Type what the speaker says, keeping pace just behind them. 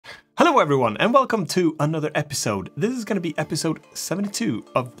Hello everyone and welcome to another episode. This is going to be episode 72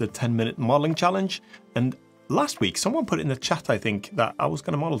 of the 10-minute modeling challenge. And last week someone put in the chat, I think, that I was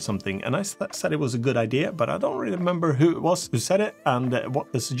going to model something and I said it was a good idea, but I don't really remember who it was who said it and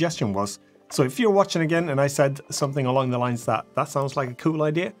what the suggestion was. So if you're watching again and I said something along the lines that sounds like a cool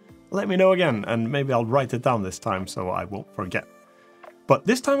idea, let me know again and maybe I'll write it down this time so I won't forget. But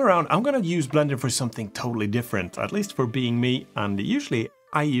this time around I'm going to use Blender for something totally different, at least for being me, and usually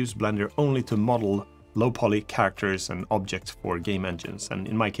I use Blender only to model low-poly characters and objects for game engines, and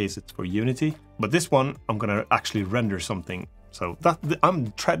in my case it's for Unity. But this one I'm gonna actually render something, so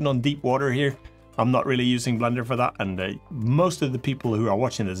I'm treading on deep water here. I'm not really using Blender for that, and most of the people who are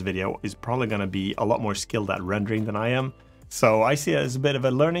watching this video is probably gonna be a lot more skilled at rendering than I am. So I see it as a bit of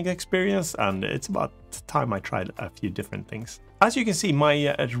a learning experience, and it's about time I tried a few different things. As you can see,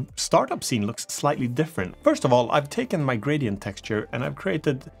 my startup scene looks slightly different. First of all, I've taken my gradient texture and I've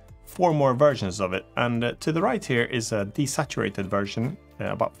created 4 more versions of it. And to the right here is a desaturated version,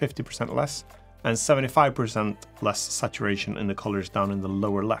 about 50% less, and 75% less saturation in the colors down in the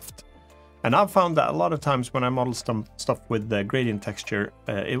lower left. And I've found that a lot of times when I model some stuff with the gradient texture,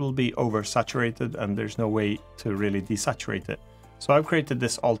 it will be oversaturated and there's no way to really desaturate it. So I've created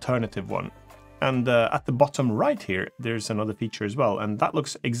this alternative one. And at the bottom right here, there's another feature as well. And that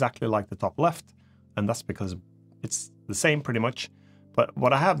looks exactly like the top left. And that's because it's the same pretty much. But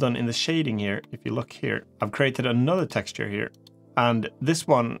what I have done in the shading here, if you look here, I've created another texture here. And this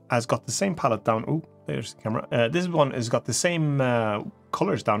one has got the same palette down. Oh, there's the camera. This one has got the same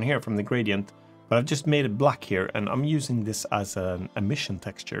colors down here from the gradient. But I've just made it black here. And I'm using this as an emission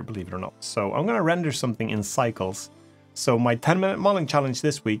texture, believe it or not. So I'm going to render something in cycles. So my 10-minute modeling challenge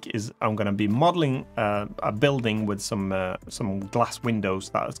this week is I'm going to be modeling a building with some glass windows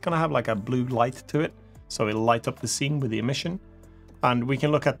that's going to have like a blue light to it. So it'll light up the scene with the emission. And we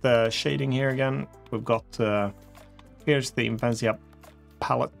can look at the shading here again. We've got, here's the Imphenzia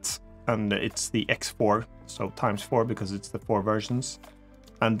palette and it's the X4, so times 4 because it's the 4 versions.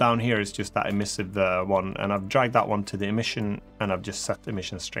 And down here is just that emissive one. And I've dragged that one to the emission and I've just set the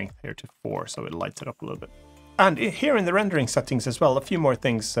emission strength here to 4 so it lights it up a little bit. And here in the rendering settings as well, a few more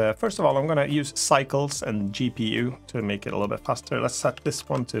things. First of all, I'm going to use cycles and GPU to make it a little bit faster. Let's set this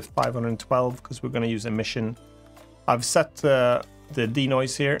one to 512 because we're going to use emission. I've set the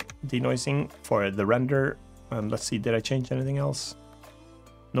denoise here, denoising for the render. And let's see, did I change anything else?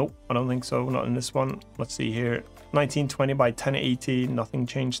 Nope, I don't think so, not in this one. Let's see here, 1920 by 1080, nothing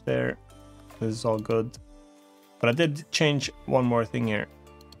changed there. This is all good. But I did change one more thing here.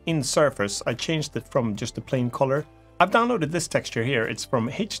 In surface, I changed it from just a plain color. I've downloaded this texture here. It's from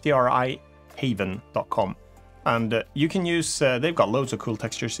hdrihaven.com. And you can use, they've got loads of cool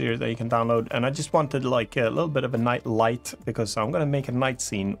textures here that you can download. And I just wanted like a little bit of a night light because I'm going to make a night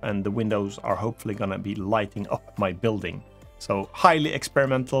scene and the windows are hopefully going to be lighting up my building. So highly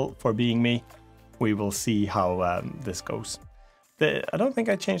experimental for being me. We will see how this goes. I don't think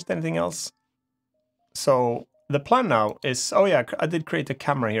I changed anything else. So the plan now is, oh yeah, I did create a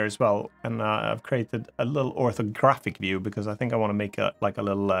camera here as well, and I've created a little orthographic view because I think I want to make a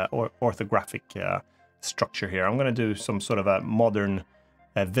little orthographic structure here. I'm going to do some sort of a modern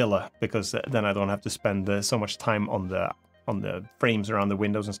villa because then I don't have to spend so much time on the frames around the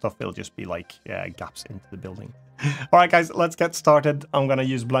windows and stuff. It'll just be like gaps into the building. All right, guys, let's get started. I'm going to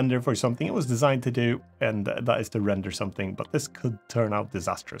use Blender for something it was designed to do, and that is to render something, but this could turn out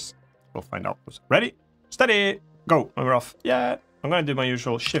disastrous. We'll find out. Ready? Steady, go, and we're off. Yeah, I'm going to do my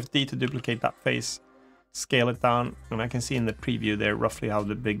usual Shift D to duplicate that face, scale it down, and I can see in the preview there roughly how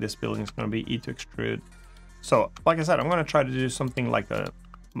big this building is going to be. E to extrude. So, like I said, I'm going to try to do something like a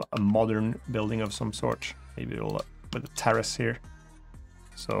modern building of some sort. Maybe with a terrace here.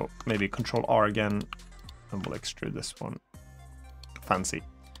 So maybe Control R again, and we'll extrude this one. Fancy.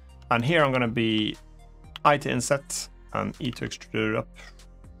 And here I'm going to be I to inset and E to extrude up.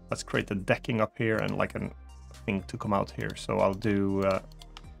 Let's create a decking up here and like a thing to come out here. So I'll do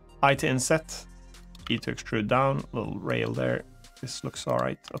I to inset, E to extrude down, little rail there. This looks all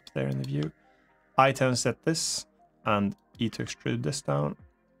right up there in the view. I to inset this and E to extrude this down.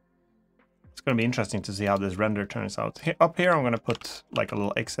 It's going to be interesting to see how this render turns out. Up here I'm going to put like a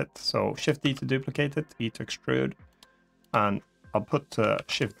little exit. So Shift D to duplicate it, E to extrude. And I'll put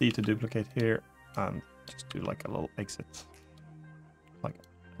Shift D to duplicate here and just do like a little exit. Like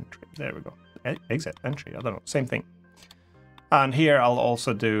entry. There we go. Exit, entry, I don't know, same thing. And here I'll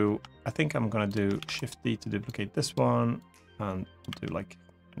also do, I think I'm gonna do Shift D to duplicate this one, and we'll do like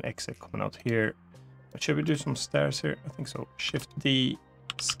an exit coming out here. But should we do some stairs here? I think so. Shift D,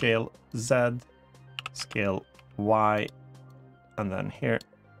 scale Z, scale Y, and then here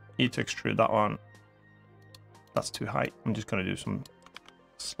E to extrude that one. That's too high. I'm just going to do some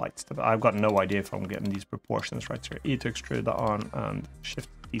slight stuff. I've got no idea if I'm getting these proportions right here. E to extrude that on and shift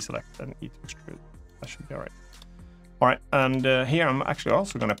deselect and E to extrude. That should be all right. All right, and here I'm actually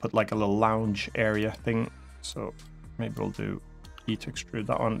also going to put like a little lounge area thing. So maybe we'll do E to extrude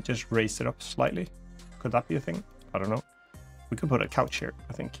that one. Just raise it up slightly. Could that be a thing? I don't know. We could put a couch here,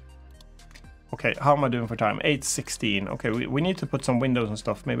 I think. Okay, how am I doing for time? 8:16. Okay, we need to put some windows and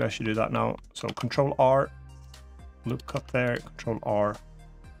stuff. Maybe I should do that now. So Control R, loop cut there, Control R,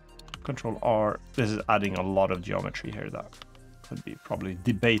 Control R. This is adding a lot of geometry here that could be probably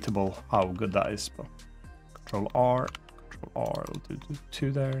debatable how good that is. But Control R, we'll do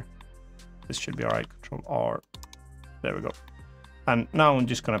 2 there. This should be all right. Control R. There we go. And now I'm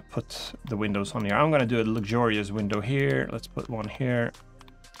just gonna put the windows on here. I'm gonna do a luxurious window here. Let's put one here.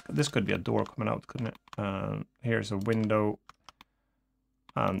 This could be a door coming out, couldn't it? Here's a window.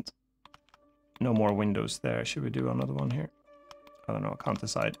 And no more windows there. Should we do another one here? I don't know, I can't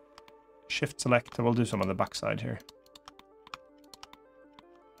decide. Shift select, we'll do some on the back side here.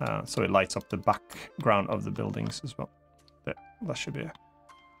 So it lights up the background of the buildings as well. There, that should be it.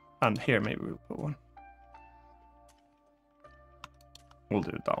 And here maybe we'll put one. We'll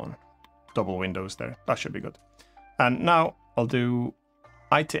do that one. Double windows there. That should be good. And now I'll do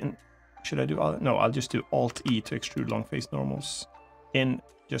should I do no, I'll just do Alt E to extrude long face normals in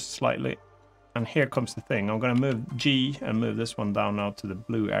just slightly. And here comes the thing. I'm going to move G and move this one down now to the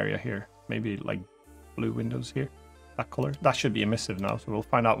blue area here. Maybe like blue windows here. That color. That should be emissive now. So we'll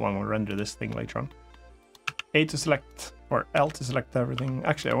find out when we render this thing later on. A to select or L to select everything.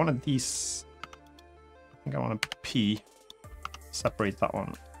 Actually, I want I think I want to P. Separate that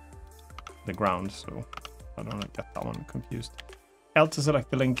one. The ground. So I don't want to get that one confused. L to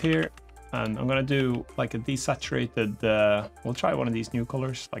select the link here. And I'm going to do like a desaturated. We'll try one of these new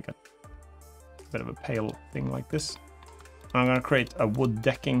colors. Like a bit of a pale thing like this. I'm going to create a wood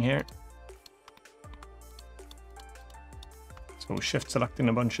decking here. So shift selecting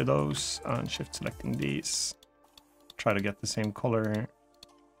a bunch of those and shift selecting these. Try to get the same color here.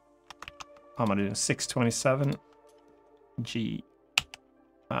 I'm going to do 627 G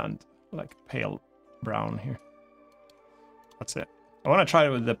and like pale brown here. That's it. I want to try it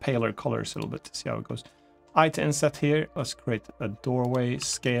with the paler colors a little bit to see how it goes. I to inset here. Let's create a doorway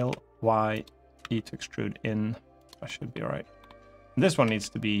scale Y. E to extrude in. That should be all right. And this one needs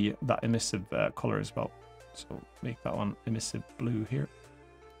to be that emissive color as well. So make that one emissive blue here.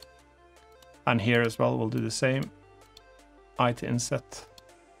 And here as well, we'll do the same. I to inset.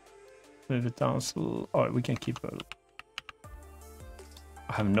 Move it down. So, oh, we can keep it.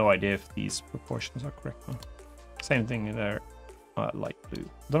 I have no idea if these proportions are correct now. Same thing there. Light blue.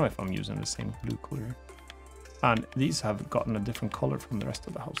 I don't know if I'm using the same blue color. And these have gotten a different color from the rest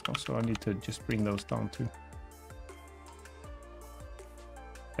of the house now, so I need to just bring those down too.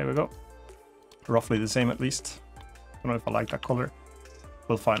 There we go. Roughly the same at least. I don't know if I like that color.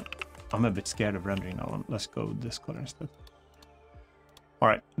 We'll find. I'm a bit scared of rendering now. Let's go with this color instead. All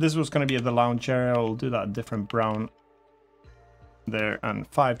right, this was going to be the lounge area. I'll do that different brown there. And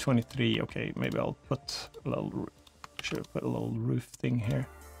 523. Okay, maybe I'll put a little. Should I put a little roof thing here?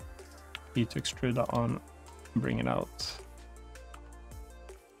 Need to extrude that on. Bring it out.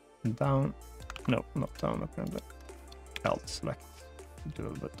 And down. No, not down. Apparently. Alt select. Do a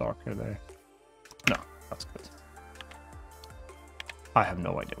little bit darker there. No, that's good. I have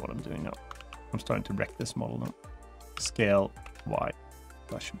no idea what I'm doing now. I'm starting to wreck this model now. Scale Y.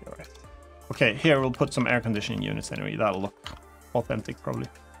 That should be alright. Okay, here we'll put some air conditioning units anyway. That'll look authentic probably.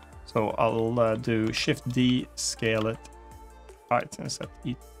 So I'll do Shift D, scale it. Alright, inset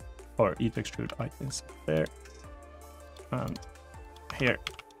E or E to extrude. I inset there. And here,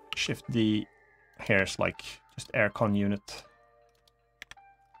 Shift D. Here's like just aircon unit.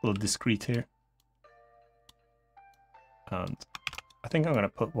 A little discrete here. And I think I'm gonna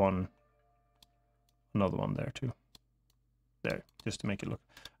put another one there too. There, just to make it look.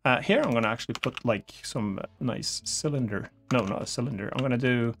 Here I'm gonna actually put like some nice cylinder. No, not a cylinder. I'm gonna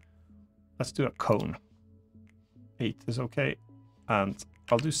do. Let's do a cone. 8 is okay, and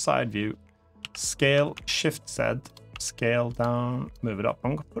I'll do side view. Scale, Shift Z, scale down, move it up.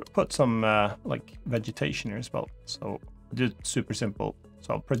 I'm gonna put some like vegetation here as well. So do it super simple.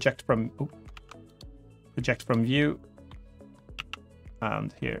 So I'll project from view.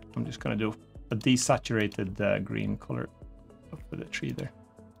 And here, I'm just going to do a desaturated green color for the tree there.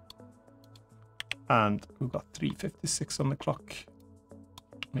 And we've got 356 on the clock.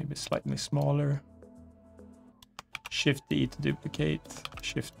 Maybe slightly smaller. Shift D to duplicate.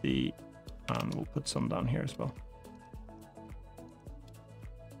 Shift D. And we'll put some down here as well.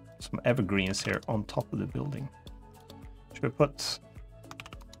 some evergreens here on top of the building. Should we put...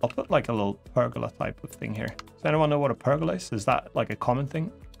 I'll put like a little pergola type of thing here. Does anyone know what a pergola is? Is that like a common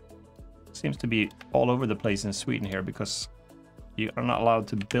thing? Seems to be all over the place in Sweden here because you are not allowed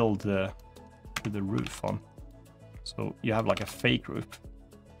to build with the roof on. So you have like a fake roof.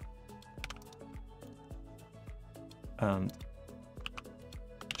 And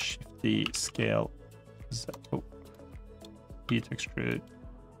shift the scale Z, oh, E to extrude,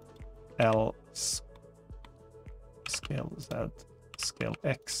 L, scale Z, scale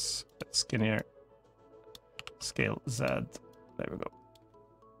X, skinnier, scale Z. There we go.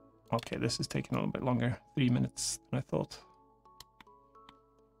 Okay, this is taking a little bit longer. 3 minutes than I thought.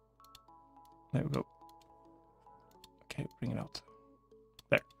 There we go. Okay, bring it out.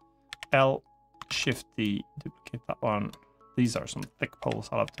 There. L, shift D, duplicate that one. These are some thick poles.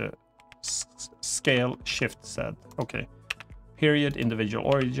 I'll have to scale, shift Z. Okay. Period, individual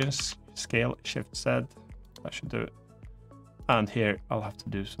origins, scale, shift Z. That should do it. And here, I'll have to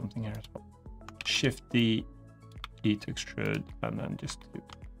do something here as well. Shift D, E to extrude, and then just do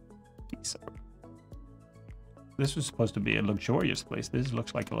these. This was supposed to be a luxurious place. This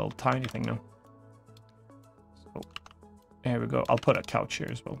looks like a little tiny thing now. So, here we go. I'll put a couch here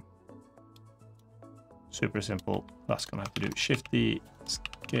as well. Super simple. That's gonna have to do shift D,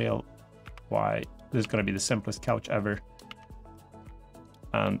 scale Y. This is gonna be the simplest couch ever.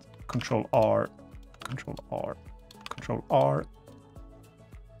 And control R, control R, control R.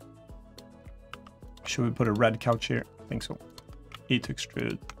 Should we put a red couch here? I think so. E to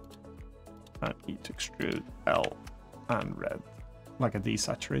extrude, and E to extrude, L, and red. Like a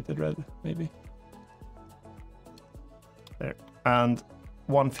desaturated red, maybe. There. And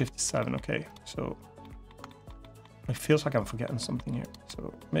 157, okay. So it feels like I'm forgetting something here.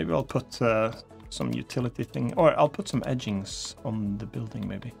 So maybe I'll put some utility thing, or I'll put some edgings on the building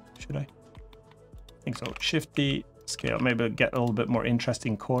maybe. Should I? I think so. Shift D, scale. Maybe I'll get a little bit more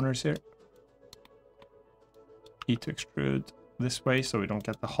interesting corners here. E to extrude this way so we don't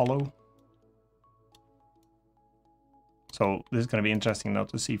get the hollow. So this is going to be interesting now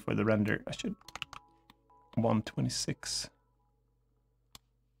to see for the render. I should 126.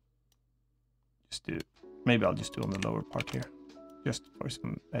 Just do, maybe I'll just do on the lower part here, just for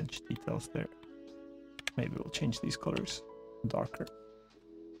some edge details there. Maybe we'll change these colors darker.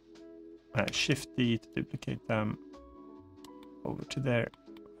 Shift D to duplicate them over to there.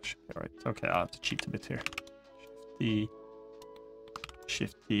 Should be all right. Okay, I'll have to cheat a bit here.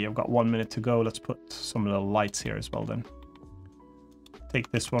 Shift D. I've got 1 minute to go. Let's put some little lights here as well then.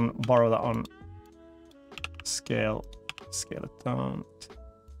 Take this one, borrow that on, scale it down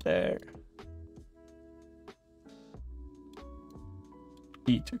there.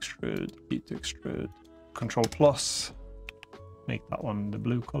 E to extrude, Control plus, make that one the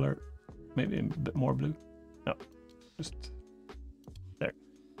blue color, maybe a bit more blue. No, just there.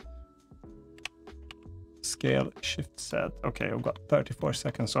 Scale, shift Z. Okay, I've got 34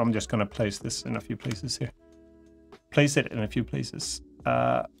 seconds, so I'm just gonna place this in a few places here. Place it in a few places.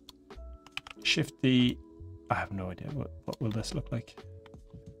 Shift D. I have no idea what will this look like.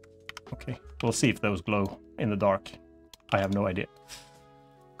 Okay, we'll see if those glow in the dark. I have no idea.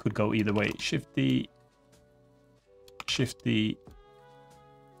 Could go either way. Shift D, Shift D,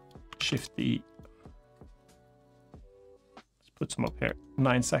 Shift D. Let's put some up here.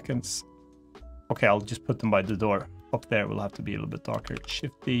 9 seconds. Okay, I'll just put them by the door. Up there will have to be a little bit darker.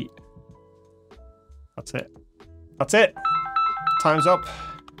 Shift D. That's it. That's it. Time's up.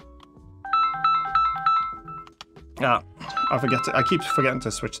 Yeah, I keep forgetting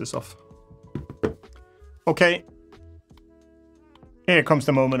to switch this off. Okay. Here comes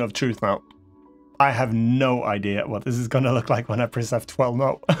the moment of truth now. I have no idea what this is gonna look like when I press F12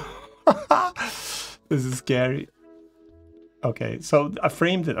 now. This is scary. Okay, so I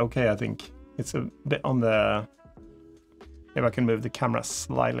framed it okay, I think. It's a bit on the... Maybe I can move the camera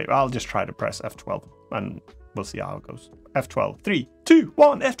slightly. I'll just try to press F12 and we'll see how it goes. F12. 3, 2,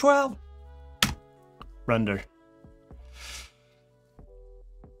 1, F12! Render.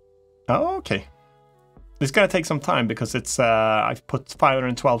 Oh, okay. It's gonna take some time because it's I've put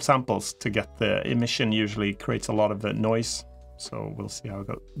 512 samples to get the emission. Usually creates a lot of noise, so we'll see how it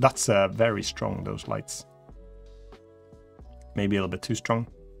goes. That's very strong, those lights. Maybe a little bit too strong.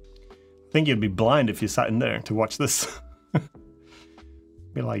 I think you'd be blind if you sat in there to watch this.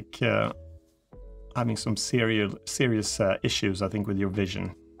 Be like having some serious issues, I think, with your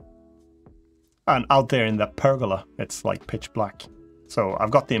vision. And out there in the pergola, it's like pitch black. So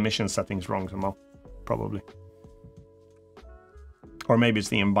I've got the emission settings wrong somehow. Probably. Or maybe it's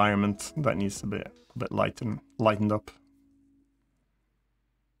the environment that needs to be a bit lightened up.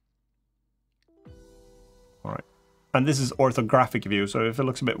 And this is orthographic view, so if it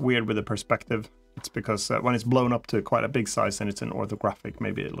looks a bit weird with the perspective, it's because when it's blown up to quite a big size and it's in orthographic,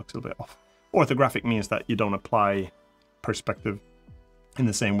 maybe it looks a bit off. Orthographic means that you don't apply perspective in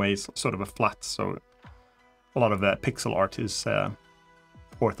the same way, it's sort of a flat, so a lot of pixel art is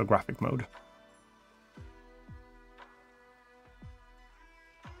orthographic mode.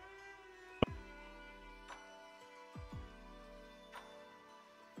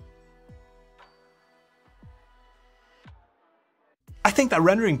 I think that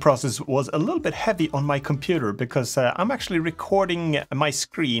rendering process was a little bit heavy on my computer because I'm actually recording my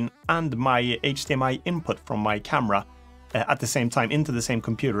screen and my HDMI input from my camera at the same time into the same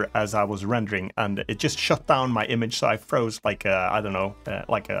computer as I was rendering, and it just shut down my image, so I froze like I don't know,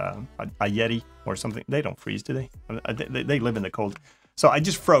 like a Yeti or something. They don't freeze, do they? They live in the cold. So I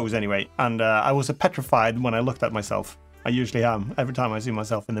just froze anyway, and I was petrified when I looked at myself. I usually am every time I see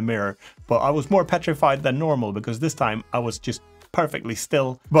myself in the mirror, but I was more petrified than normal because this time I was just perfectly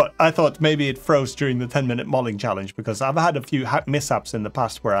still. But I thought maybe it froze during the 10-minute modeling challenge, because I've had a few mishaps in the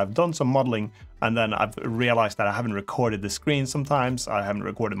past where I've done some modeling and then I've realized that I haven't recorded the screen sometimes, I haven't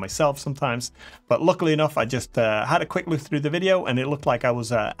recorded myself sometimes. But luckily enough, I just had a quick look through the video and it looked like I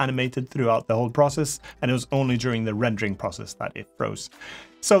was animated throughout the whole process, and it was only during the rendering process that it froze.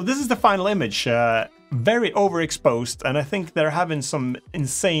 So this is the final image. Very overexposed, and I think they're having some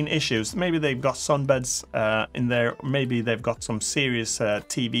insane issues. Maybe they've got sunbeds in there, or maybe they've got some serious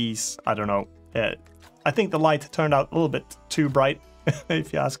TVs, I don't know. I think the light turned out a little bit too bright,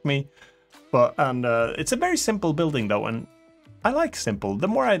 if you ask me. But it's a very simple building though, and I like simple. The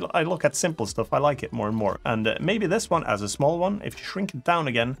more I look at simple stuff, I like it more and more. And maybe this one as a small one, if you shrink it down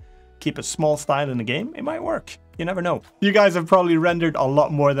again, keep a small style in the game, it might work. You never know. You guys have probably rendered a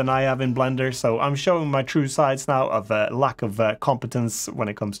lot more than I have in Blender, so I'm showing my true sides now of lack of competence when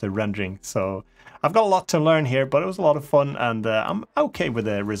it comes to rendering. So I've got a lot to learn here, but it was a lot of fun, and I'm okay with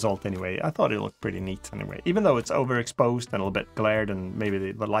the result anyway. I thought it looked pretty neat anyway, even though it's overexposed and a little bit glared and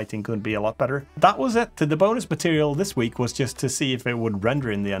maybe the lighting could be a lot better. That was it. The bonus material this week was just to see if it would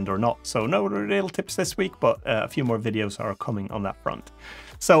render in the end or not. So no real tips this week, but a few more videos are coming on that front.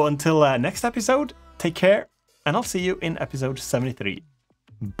 So until next episode, take care, and I'll see you in episode 73.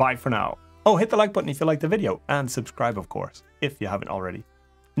 Bye for now. Oh, hit the like button if you liked the video, and subscribe, of course, if you haven't already.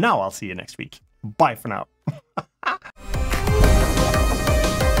 Now I'll see you next week. Bye for now.